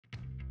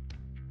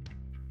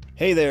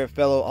Hey there,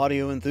 fellow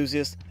audio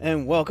enthusiasts,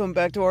 and welcome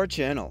back to our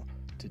channel.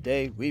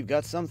 Today we've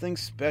got something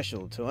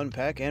special to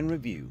unpack and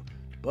review.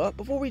 But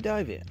before we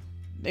dive in,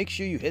 make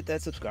sure you hit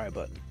that subscribe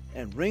button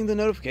and ring the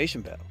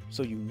notification bell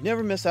so you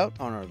never miss out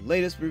on our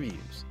latest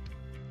reviews.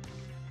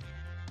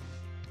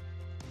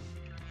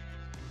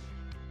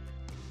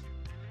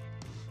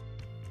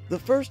 The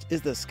first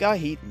is the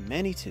Schiit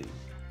Mani 2.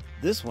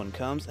 This one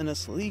comes in a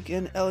sleek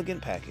and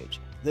elegant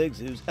package that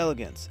exudes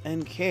elegance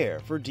and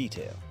care for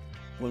detail.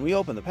 When we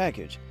open the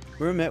package,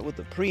 we're met with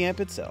the preamp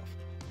itself,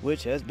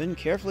 which has been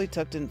carefully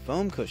tucked in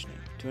foam cushioning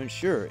to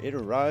ensure it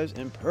arrives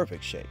in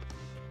perfect shape.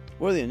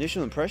 What are the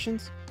initial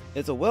impressions?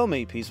 It's a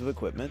well-made piece of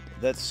equipment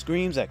that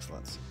screams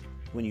excellence.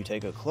 When you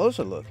take a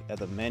closer look at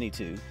the Mani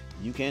 2,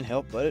 you can't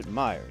help but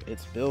admire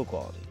its build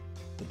quality.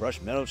 The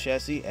brushed metal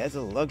chassis adds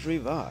a luxury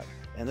vibe,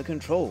 and the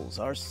controls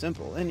are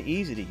simple and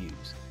easy to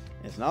use.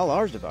 It's not a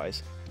large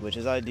device, which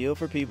is ideal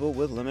for people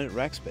with limited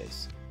rack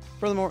space.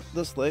 Furthermore,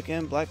 the slick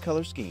and black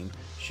color scheme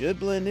should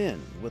blend in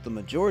with the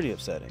majority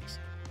of settings.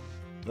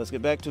 Let's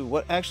get back to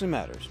what actually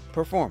matters: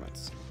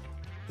 performance.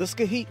 The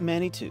Schiit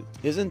Mani 2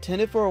 is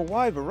intended for a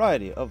wide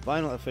variety of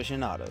vinyl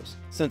aficionados,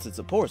 since it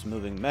supports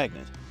moving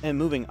magnet and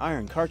moving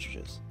iron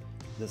cartridges.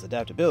 This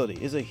adaptability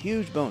is a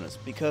huge bonus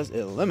because it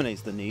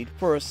eliminates the need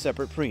for a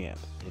separate preamp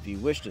if you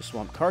wish to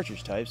swap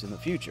cartridge types in the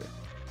future.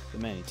 The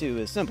Mani 2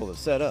 is simple to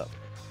set up.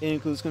 It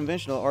includes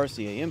conventional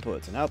RCA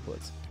inputs and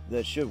outputs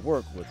that should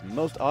work with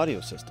most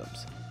audio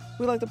systems.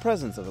 We like the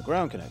presence of a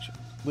ground connection,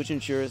 which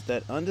ensures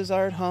that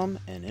undesired hum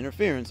and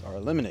interference are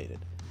eliminated.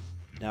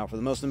 Now for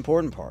the most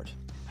important part: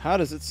 how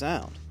does it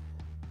sound?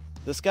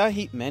 The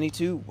Schiit Mani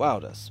 2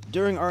 wowed us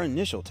during our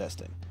initial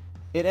testing.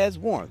 It adds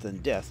warmth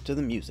and depth to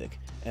the music,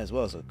 as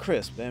well as a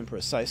crisp and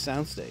precise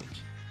soundstage.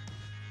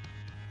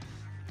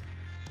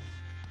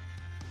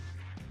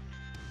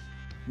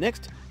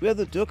 Next, we have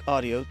the Douk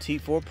Audio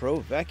T4 PRO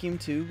vacuum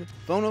tube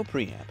Phono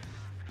Preamp.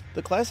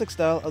 The classic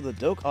style of the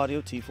Douk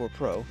Audio T4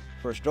 PRO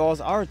first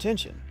draws our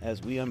attention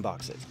as we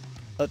unbox it.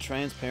 A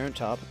transparent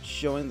top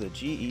showing the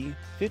GE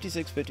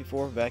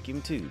 5654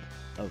 vacuum tube,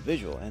 a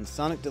visual and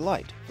sonic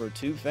delight for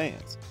tube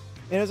fans.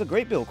 It has a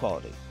great build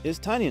quality, is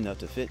tiny enough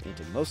to fit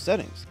into most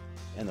settings,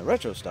 and the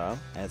retro style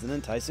has an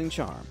enticing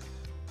charm.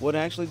 What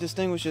actually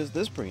distinguishes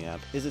this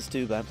preamp is its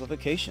tube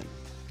amplification.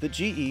 The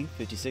GE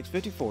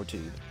 5654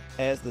 tube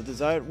adds the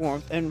desired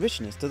warmth and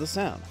richness to the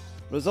sound,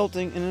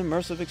 resulting in an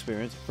immersive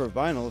experience for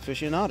vinyl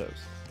aficionados.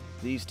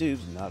 These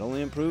tubes not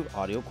only improve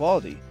audio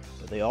quality,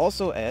 but they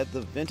also add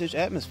the vintage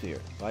atmosphere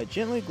by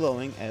gently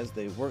glowing as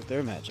they work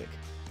their magic.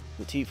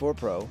 The T4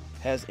 PRO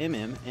has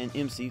MM and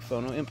MC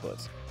phono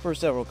inputs for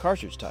several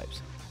cartridge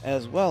types,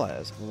 as well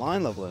as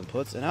line-level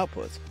inputs and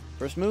outputs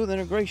for smooth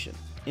integration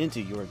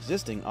into your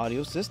existing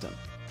audio system,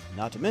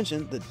 not to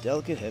mention the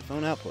delicate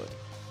headphone output,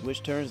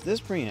 which turns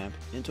this preamp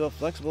into a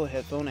flexible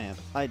headphone amp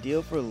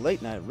ideal for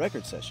late-night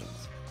record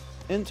sessions.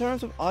 In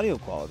terms of audio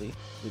quality,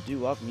 the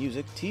Douk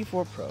Music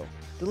T4 PRO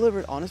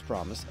delivered on its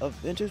promise of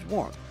vintage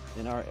warmth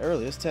in our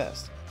earliest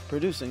test,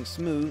 producing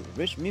smooth,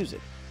 rich music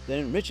that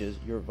enriches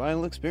your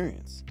vinyl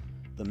experience.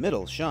 The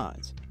middle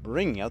shines,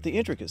 bringing out the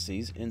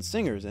intricacies in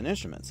singers and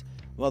instruments,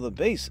 while the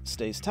bass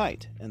stays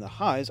tight and the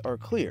highs are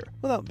clear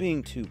without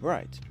being too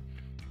bright.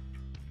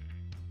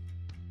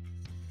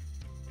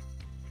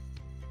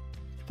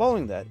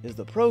 Following that is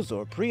the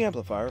PROZOR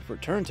preamplifier for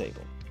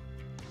turntable.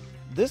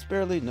 This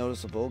barely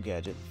noticeable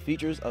gadget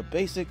features a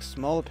basic,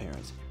 small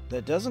appearance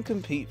that doesn't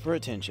compete for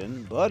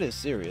attention but is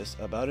serious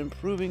about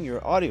improving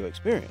your audio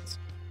experience.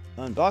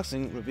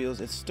 Unboxing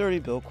reveals its sturdy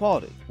build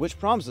quality, which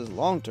promises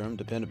long-term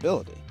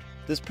dependability.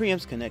 This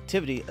preamp's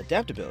connectivity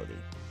adaptability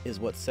is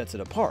what sets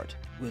it apart,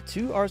 with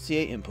two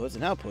RCA inputs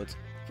and outputs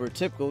for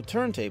typical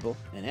turntable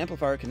and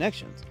amplifier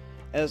connections,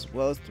 as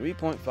well as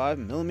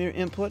 3.5mm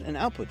input and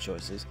output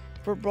choices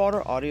for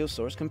broader audio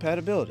source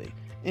compatibility,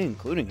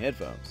 including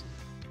headphones.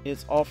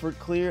 Its offered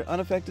clear,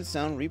 unaffected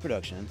sound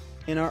reproduction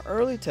in our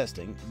early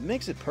testing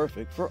makes it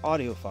perfect for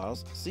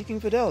audiophiles seeking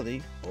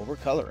fidelity over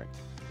coloring.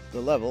 The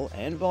level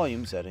and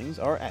volume settings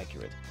are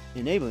accurate,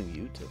 enabling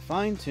you to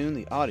fine-tune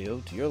the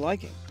audio to your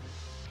liking.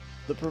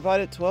 The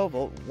provided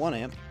 12-volt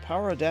 1-amp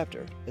power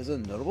adapter is a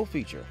notable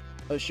feature,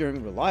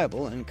 assuring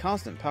reliable and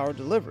constant power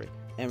delivery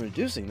and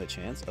reducing the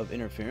chance of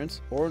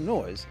interference or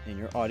noise in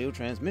your audio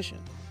transmission.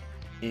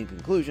 In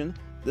conclusion,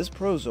 this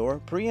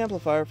PROZOR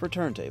preamplifier for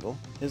turntable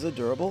is a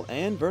durable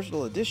and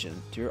versatile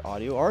addition to your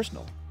audio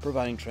arsenal,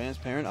 providing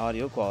transparent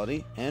audio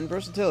quality and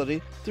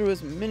versatility through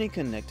its many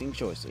connecting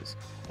choices,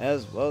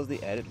 as well as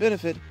the added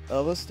benefit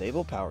of a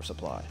stable power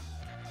supply.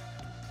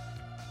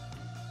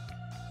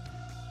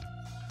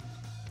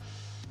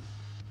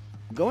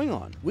 Going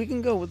on, we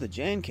can go with the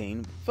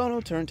Jancane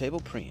Phono Turntable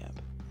Preamp.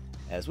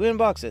 As we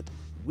unbox it,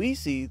 we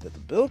see that the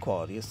build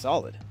quality is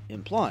solid,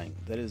 implying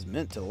that it is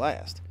meant to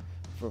last.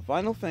 For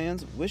vinyl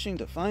fans wishing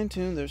to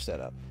fine-tune their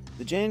setup,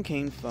 the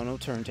Jancane Phono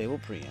Turntable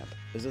Preamp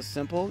is a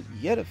simple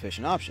yet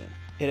efficient option.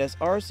 It has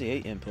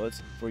RCA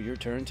inputs for your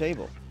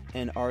turntable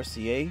and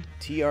RCA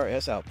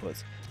TRS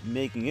outputs,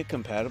 making it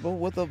compatible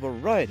with a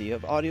variety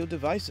of audio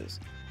devices,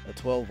 A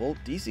 12-volt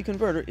DC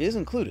converter is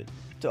included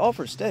to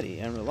offer steady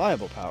and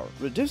reliable power,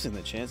 reducing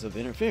the chance of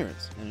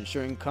interference and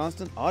ensuring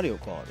constant audio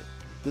quality.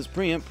 This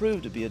preamp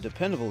proved to be a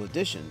dependable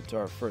addition to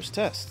our first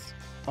tests,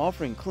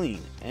 offering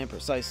clean and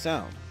precise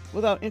sound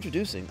without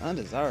introducing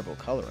undesirable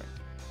coloring.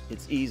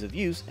 Its ease of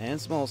use and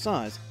small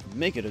size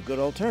make it a good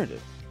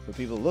alternative for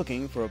people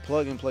looking for a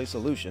plug-and-play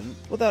solution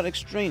without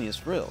extraneous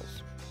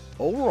frills.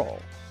 Overall,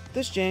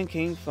 this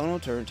Jancane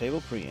Phono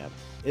turntable preamp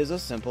is a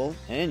simple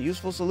and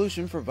useful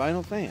solution for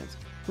vinyl fans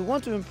who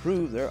want to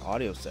improve their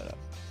audio setup.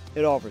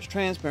 It offers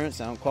transparent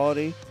sound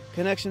quality,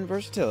 connection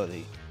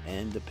versatility,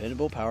 and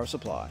dependable power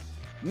supply,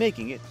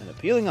 making it an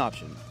appealing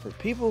option for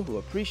people who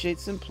appreciate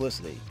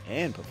simplicity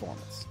and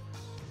performance.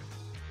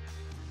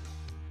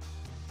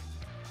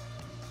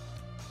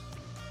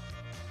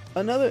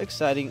 Another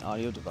exciting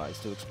audio device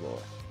to explore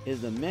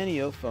is the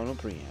MANAYO Phono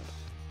Preamp.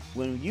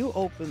 When you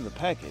open the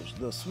package,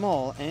 the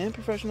small and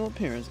professional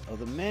appearance of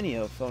the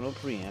MANAYO Phono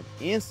Preamp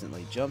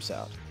instantly jumps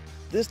out.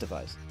 This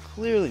device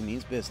clearly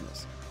means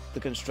business. The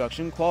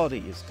construction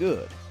quality is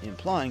good,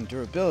 implying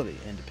durability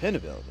and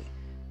dependability.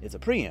 It's a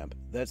preamp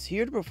that's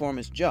here to perform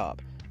its job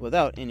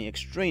without any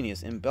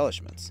extraneous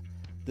embellishments.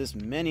 This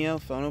MANAYO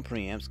Phono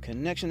Preamp's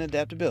connection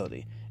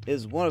adaptability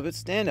is one of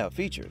its standout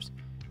features.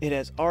 It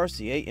has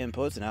RCA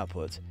inputs and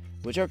outputs,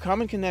 which are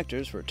common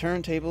connectors for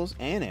turntables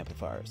and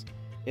amplifiers.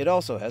 It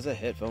also has a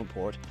headphone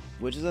port,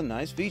 which is a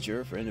nice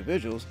feature for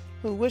individuals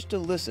who wish to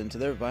listen to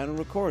their vinyl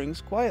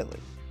recordings quietly.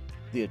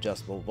 The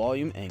adjustable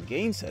volume and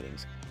gain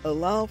settings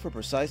allow for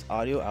precise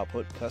audio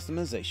output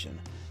customization,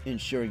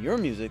 ensuring your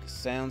music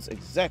sounds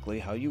exactly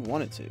how you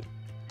want it to.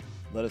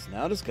 Let us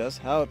now discuss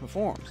how it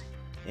performs.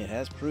 It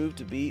has proved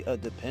to be a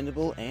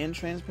dependable and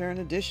transparent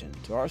addition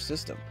to our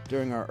system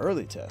during our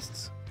early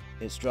tests.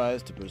 It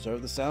strives to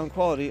preserve the sound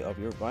quality of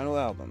your vinyl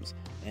albums,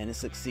 and it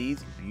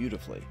succeeds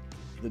beautifully.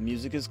 The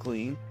music is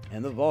clean,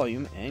 and the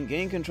volume and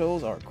gain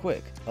controls are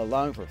quick,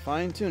 allowing for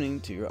fine-tuning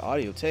to your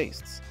audio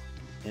tastes.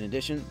 In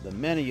addition, the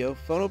MANAYO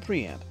Phono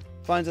Preamp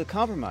finds a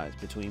compromise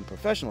between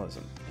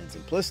professionalism and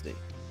simplicity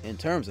in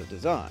terms of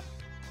design.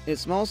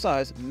 Its small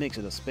size makes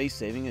it a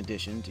space-saving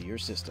addition to your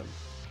system,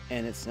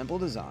 and its simple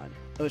design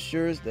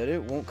assures that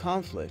it won't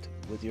conflict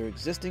with your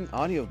existing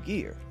audio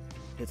gear.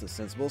 It's a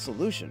sensible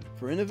solution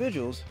for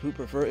individuals who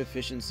prefer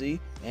efficiency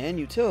and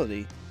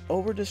utility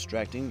over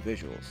distracting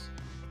visuals.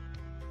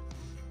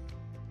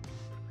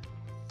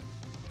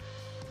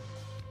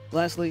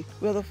 Lastly,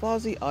 we have the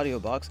Fosi Audio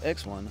Box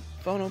X1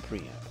 Phono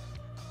Preamp.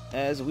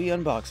 As we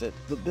unbox it,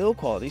 the build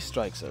quality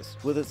strikes us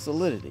with its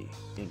solidity,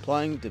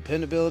 implying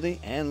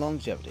dependability and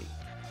longevity.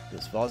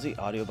 This Fosi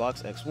Audio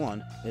Box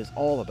X1 is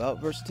all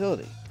about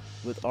versatility,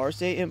 with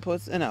RCA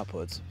inputs and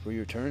outputs for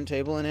your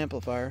turntable and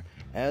amplifier,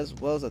 as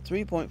well as a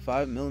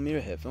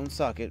 3.5mm headphone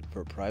socket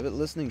for private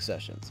listening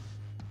sessions.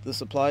 The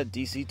supplied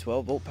DC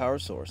 12-volt power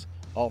source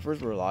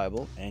offers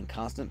reliable and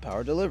constant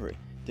power delivery,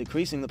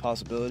 decreasing the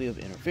possibility of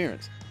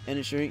interference and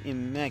ensuring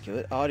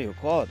immaculate audio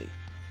quality.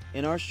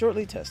 In our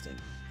shortly testing,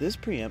 this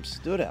preamp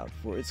stood out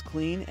for its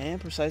clean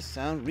and precise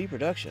sound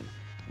reproduction,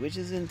 which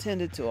is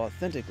intended to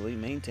authentically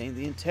maintain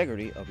the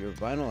integrity of your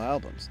vinyl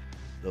albums.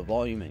 The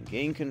volume and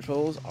gain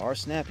controls are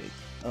snappy,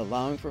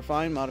 allowing for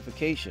fine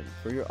modification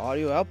for your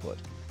audio output.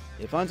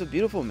 It finds a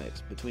beautiful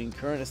mix between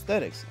current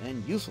aesthetics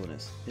and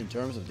usefulness in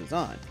terms of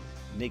design,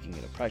 making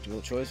it a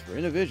practical choice for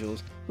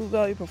individuals who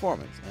value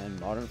performance and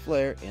modern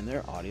flair in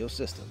their audio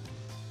system.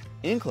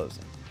 In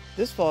closing,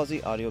 this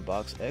Fosi Audio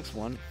Box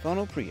X1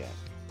 Phono Preamp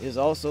is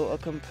also a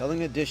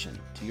compelling addition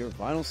to your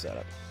vinyl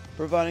setup,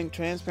 providing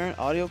transparent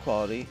audio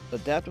quality,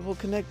 adaptable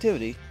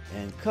connectivity,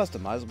 and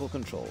customizable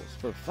controls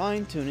for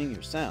fine-tuning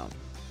your sound,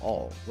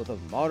 all with a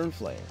modern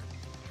flair.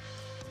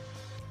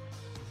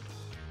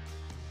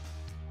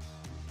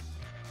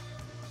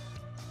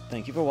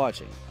 Thank you for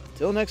watching.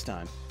 Until next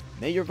time,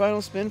 may your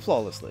vinyl spin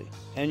flawlessly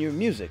and your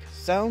music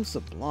sound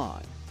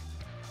sublime.